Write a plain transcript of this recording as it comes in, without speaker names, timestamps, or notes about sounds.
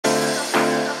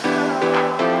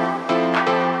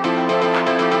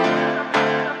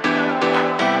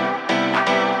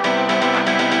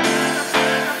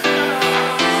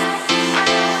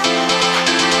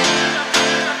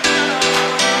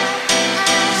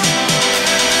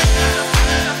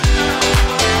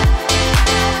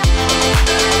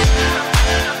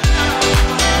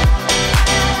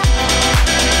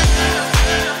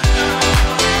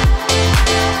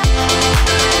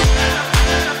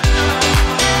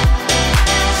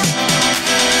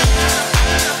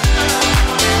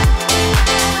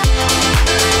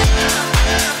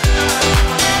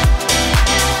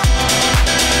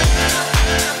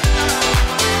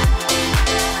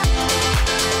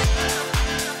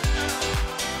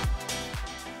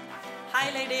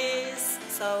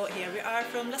So here we are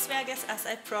from Las Vegas as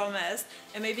I promised,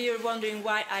 and maybe you're wondering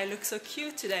why I look so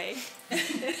cute today.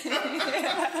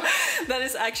 That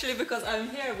is actually because I'm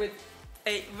here with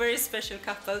a very special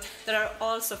couple that are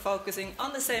also focusing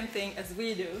on the same thing as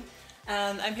we do.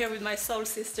 And I'm here with my soul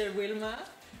sister Wilma,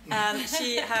 and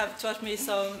she have taught me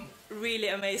some really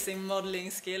amazing modeling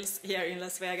skills here in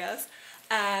Las Vegas.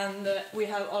 And we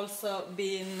have also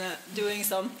been doing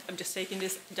some, I'm just taking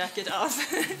this jacket off,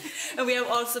 and we have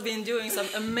also been doing some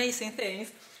amazing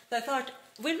things. So I thought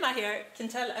Wilma here can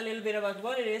tell a little bit about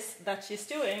what it is that she's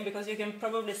doing, because you can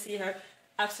probably see her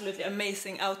absolutely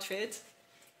amazing outfit.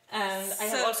 And I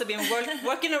have also been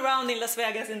working around in Las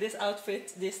Vegas in this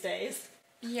outfit these days.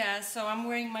 Yeah, so I'm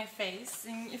wearing my face,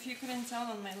 and if you couldn't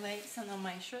tell on my legs and on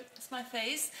my shirt, it's my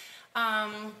face.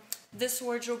 This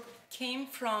wardrobe came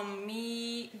from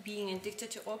me being addicted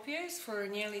to opiates for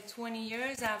nearly 20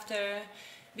 years after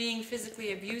being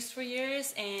physically abused for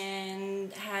years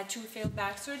and had 2 failed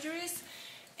back surgeries,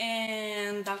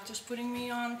 and doctors putting me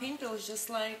on pain pills just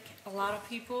like a lot of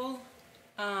people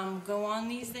go on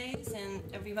these days, and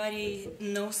everybody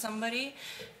knows somebody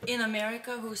in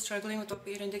America who's struggling with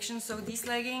opiate addiction. So these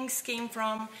leggings came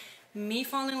from me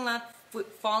falling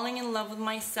in love with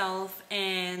myself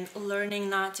and learning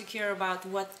not to care about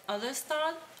what others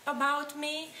thought about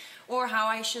me or how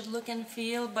I should look and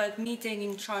feel, but me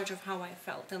taking charge of how I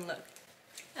felt and looked.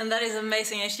 And that is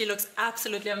amazing, and she looks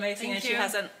absolutely amazing. Thank and you. she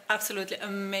has an absolutely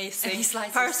amazing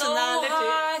personality. So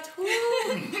hot.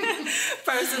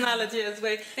 Personality as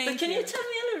well. Thank but can you. you tell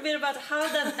me a little bit about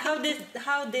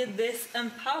how did this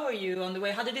empower you on the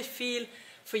way? How did it feel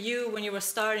for you when you were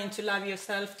starting to love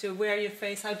yourself, to wear your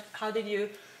face? How did you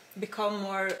become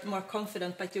more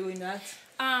confident by doing that?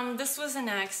 This was an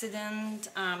accident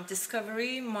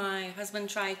discovery. My husband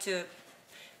tried to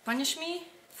punish me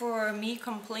for me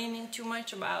complaining too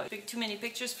much about too many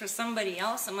pictures for somebody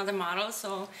else, some other model.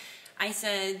 So I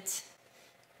said,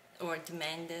 or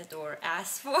demanded, or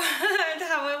asked for,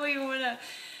 however you want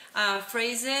to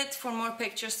phrase it, for more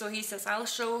pictures. So he says, I'll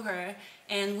show her.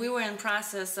 And we were in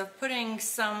process of putting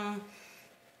some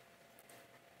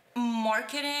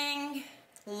marketing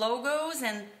logos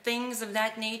and things of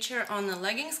that nature on the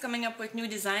leggings, coming up with new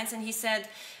designs. And he said,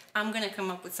 I'm gonna come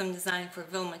up with some design for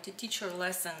Vilma to teach her a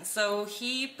lesson. So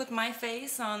he put my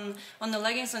face on the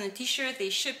leggings, on the t-shirt. They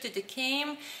shipped it, it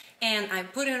came, and I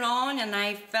put it on and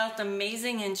I felt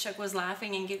amazing. And Chuck was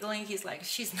laughing and giggling. He's like,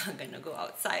 she's not gonna go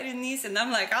outside in these. And I'm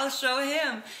like, I'll show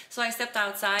him. So I stepped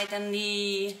outside, and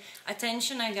the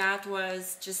attention I got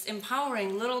was just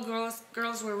empowering. Little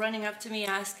girls were running up to me,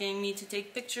 asking me to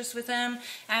take pictures with them,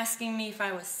 asking me if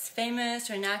I was famous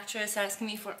or an actress, asking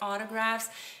me for autographs.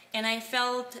 And I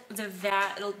felt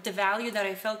the value that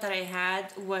I felt that I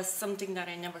had was something that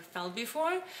I never felt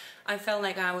before. I felt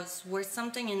like I was worth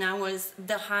something, and that was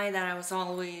the high that I was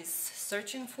always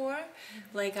searching for.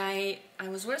 Like I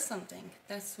was worth something.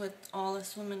 That's what all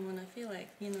us women want to feel like,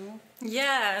 you know?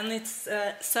 Yeah, and it's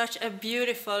such a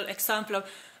beautiful example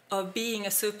of being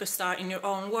a superstar in your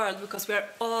own world, because we're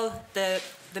all the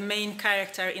main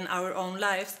character in our own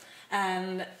lives,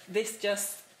 and this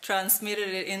just transmitted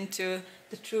it into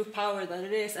the true power that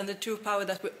it is, and the true power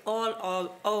that we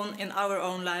all own in our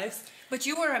own lives. But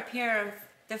you were up here,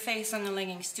 the face on the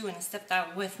leggings too, and stepped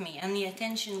out with me, and the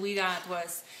attention we got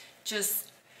was just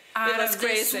out of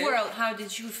this world. How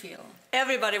did you feel?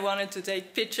 Everybody wanted to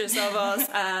take pictures of us,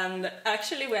 and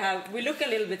actually we look a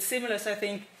little bit similar, so I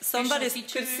think somebody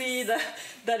could see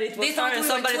that it was her, and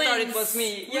somebody thought it was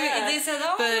me. Yeah. They said,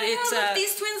 oh, look,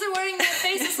 these twins are wearing their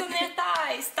faces on their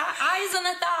thighs, eyes on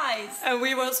their thighs. And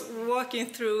we was walking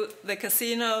through the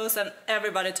casinos, and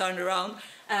everybody turned around,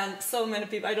 and so many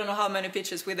people, I don't know how many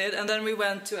pictures we did, and then we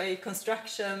went to a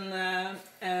construction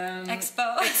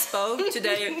expo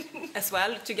today as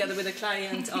well, together with a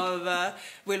client of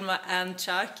Wilma and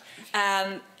Chuck,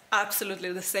 and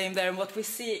absolutely the same there. And what we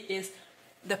see is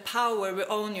the power we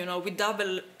own. You know, we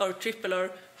double or triple or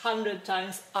 100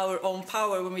 times our own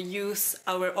power when we use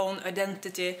our own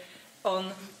identity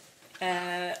on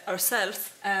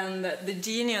ourselves. And the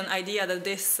genuine idea that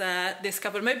this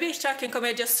couple, maybe Chuck can come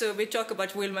here just so we talk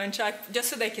about Wilma and Chuck, just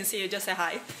so they can see you. Just say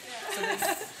hi.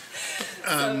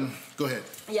 Go ahead.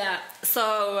 Yeah.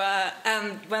 So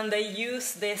and when they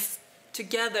use this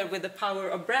together with the power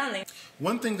of branding.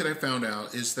 One thing that I found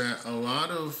out is that a lot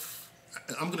of,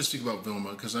 I'm going to speak about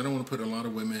Vilma because I don't want to put a lot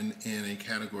of women in a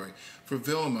category. For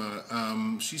Vilma,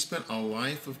 she spent a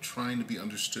life of trying to be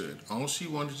understood. All she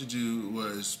wanted to do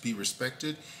was be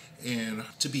respected and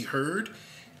to be heard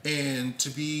and to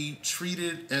be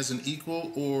treated as an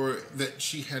equal, or that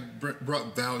she had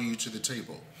brought value to the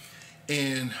table.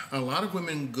 And a lot of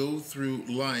women go through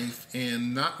life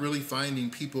and not really finding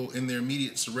people in their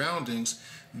immediate surroundings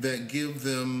that give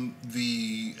them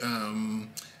the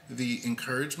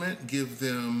encouragement, give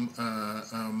them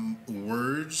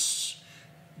words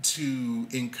to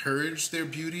encourage their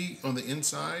beauty on the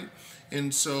inside.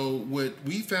 And so what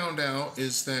we found out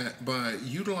is that by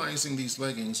utilizing these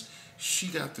leggings, she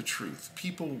got the truth.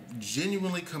 People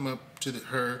genuinely come up to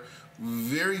her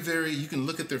very, very, you can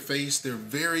look at their face, they're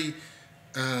very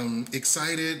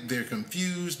excited, they're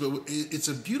confused, but it's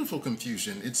a beautiful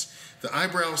confusion. It's the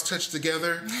eyebrows touch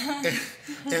together,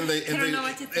 and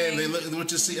they look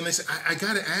to see, and they say, "I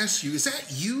gotta ask you, is that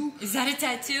you? Is that a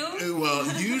tattoo?" Well,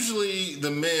 usually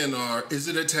the men are, "Is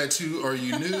it a tattoo? Are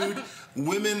you nude?"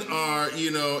 Women are,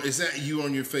 is that you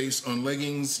on your face on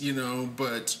leggings?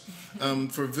 But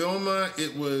for Vilma,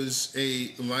 it was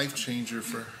a life changer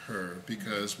for her,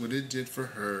 because what it did for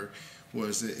her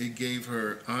was that it gave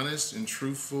her honest and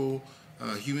truthful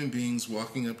human beings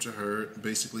walking up to her,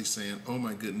 basically saying, "Oh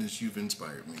my goodness, you've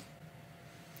inspired me."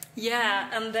 Yeah,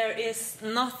 and there is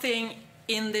nothing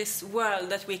in this world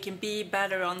that we can be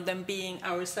better on than being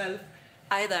ourselves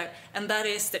either. And that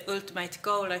is the ultimate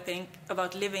goal, I think,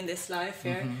 about living this life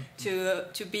here,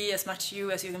 to be as much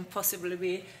you as you can possibly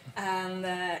be. And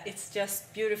it's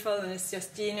just beautiful, and it's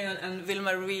just genuine, and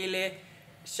Vilma really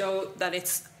showed that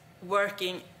it's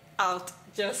working out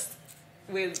just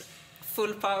with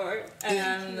full power.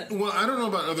 And well, I don't know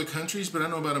about other countries, but I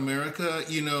know about America.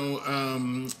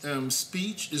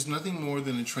 Speech is nothing more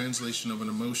than a translation of an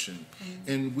emotion.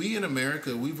 And we in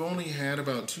America, we've only had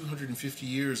about 250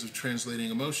 years of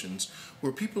translating emotions,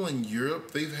 where people in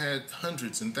Europe, they've had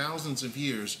hundreds and thousands of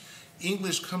years.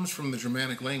 English comes from the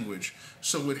Germanic language.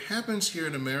 So what happens here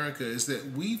in America is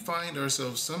that we find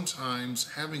ourselves sometimes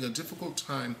having a difficult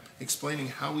time explaining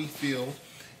how we feel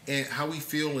and how we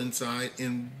feel inside,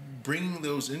 and bringing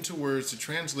those into words to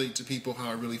translate to people how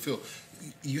I really feel.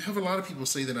 You have a lot of people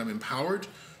say that I'm empowered,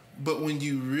 but when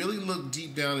you really look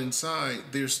deep down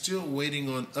inside, they're still waiting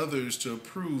on others to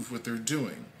approve what they're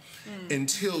doing.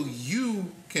 Until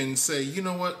you can say, "You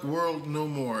know what, world, no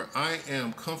more. I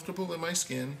am comfortable in my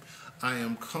skin. I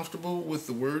am comfortable with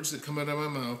the words that come out of my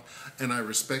mouth, and I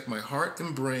respect my heart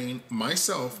and brain,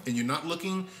 myself," and you're not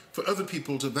looking for other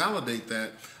people to validate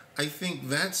that. I think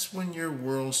that's when your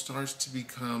world starts to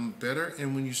become better,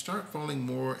 and when you start falling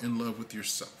more in love with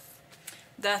yourself.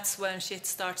 That's when shit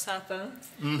starts happening.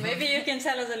 Maybe you can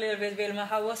tell us a little bit, Vilma,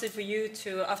 how was it for you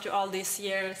to, after all these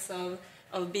years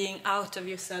of being out of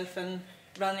yourself and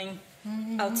running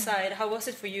outside, how was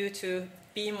it for you to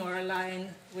be more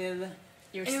aligned with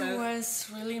yourself? It was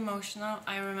really emotional.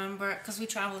 I remember, because we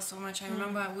travel so much, I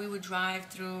remember we would drive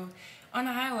on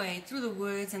a highway through the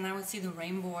woods, and I would see the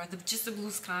rainbow, or just the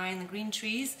blue sky and the green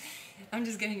trees. I'm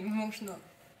just getting emotional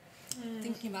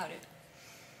thinking about it.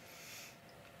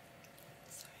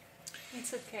 Sorry.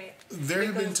 It's okay. There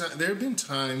have been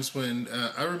times when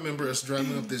I remember us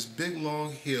driving up this big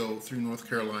long hill through North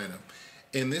Carolina,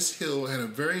 and this hill had a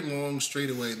very long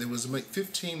straightaway that was like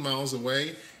 15 miles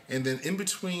away. And then in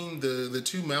between the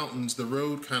two mountains, the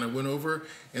road kind of went over,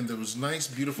 and there was nice,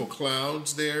 beautiful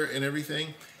clouds there and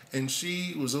everything. And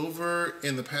she was over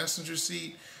in the passenger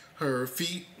seat. Her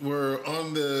feet were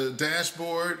on the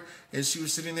dashboard, and she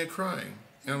was sitting there crying.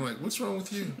 And I'm like, "What's wrong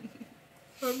with you?"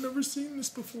 "I've never seen this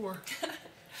before."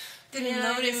 Didn't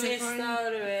notice it.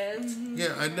 Out of it.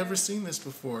 Yeah, I'd never seen this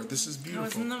before. This is beautiful. I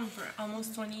was in them for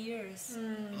almost 20 years.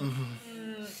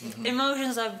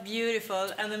 Emotions are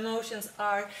beautiful, and emotions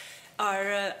are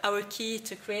our key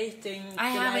to creating. I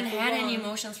haven't had any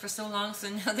emotions for so long, so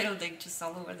now they're like just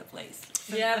all over the place.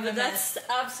 Yeah, but that's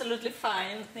absolutely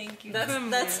fine. Thank you.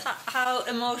 That's how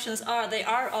emotions are. They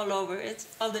are all over it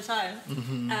all the time,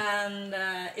 and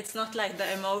it's not like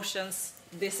the emotions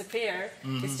disappear.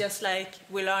 It's just like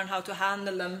we learn how to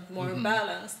handle them more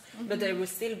balanced, but they will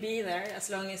still be there as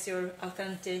long as you're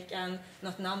authentic and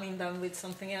not numbing them with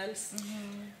something else.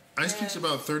 I speak to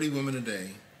about 30 women a day,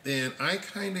 and I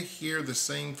kind of hear the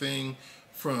same thing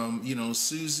from,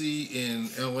 Susie in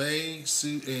LA,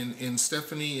 and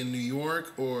Stephanie in New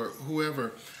York, or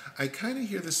whoever. I kind of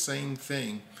hear the same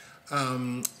thing.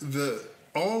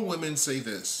 All women say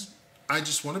this: "I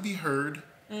just want to be heard.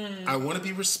 I want to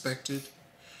be respected.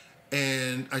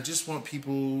 And I just want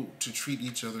people to treat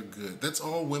each other good." That's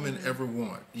all women ever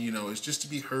want, is just to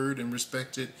be heard and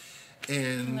respected.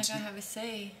 And like I have a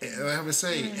say.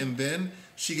 And then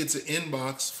she gets an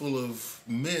inbox full of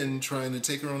men trying to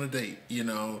take her on a date,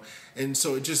 And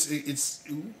so it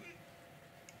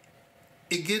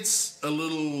gets a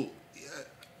little,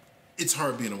 it's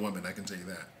hard being a woman, I can tell you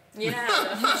that. Yeah,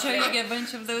 I'm sure you get a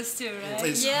bunch of those too, right?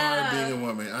 It's hard being a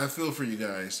woman. I feel for you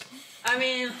guys. I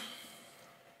mean,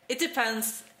 it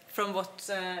depends from what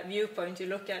viewpoint you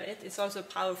look at it. It's also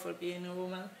powerful being a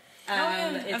woman,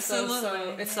 and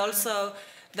it's also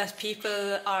that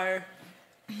people are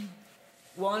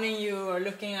wanting you or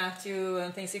looking at you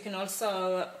and things. You can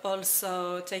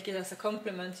also take it as a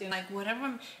compliment. You know?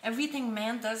 Like everything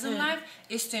man does in life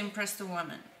is to impress the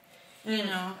woman. You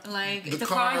know, like the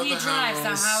car he drives, the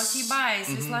house he buys,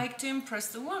 it's like to impress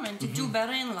the woman, to do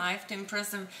better in life, to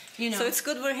impress them, you know. So it's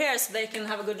good we're here so they can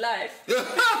have a good life.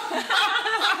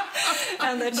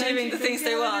 And achieving the things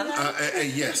they want.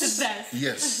 Yes. The best.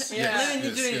 Yes. Living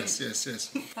the dream.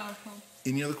 Yes. Powerful.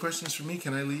 Any other questions for me?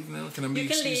 Can I leave now? Can I be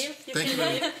excused? Leave. Thank you.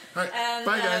 All right. And,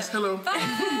 bye, guys. Hello.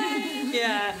 Bye.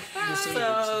 Yeah. Bye.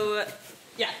 So,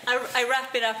 I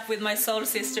wrap it up with my soul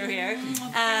sister here,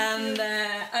 and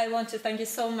I want to thank you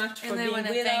so much for being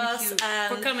with us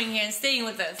and for coming here and staying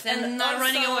with us and not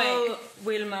running away.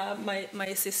 Wilma,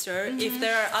 my sister, if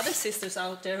there are other sisters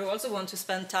out there who also want to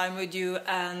spend time with you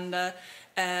and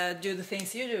do the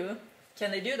things you do,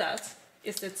 can they do that?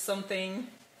 Is it something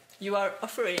you are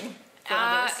offering for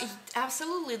others?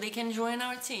 Absolutely, they can join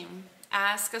our team.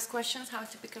 Ask us questions how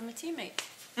to become a teammate.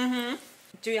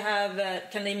 Do you have?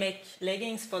 Can they make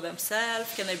leggings for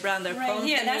themselves? Can they brand their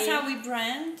company? Yeah, that's how we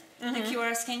brand the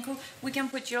QR scan code. We can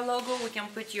put your logo, we can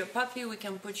put your puppy, we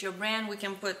can put your brand, we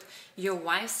can put your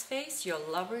wife's face, your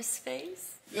lover's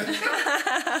face.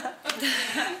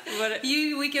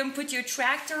 We can put your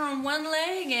tractor on one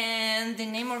leg and the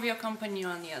name of your company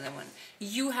on the other one.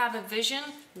 You have a vision,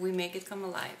 we make it come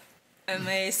alive.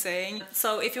 Amazing.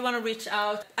 So if you want to reach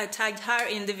out, I tagged her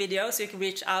in the video, so you can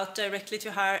reach out directly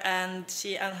to her, and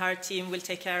she and her team will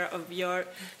take care of your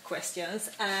questions.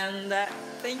 And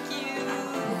thank you,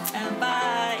 and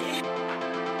bye.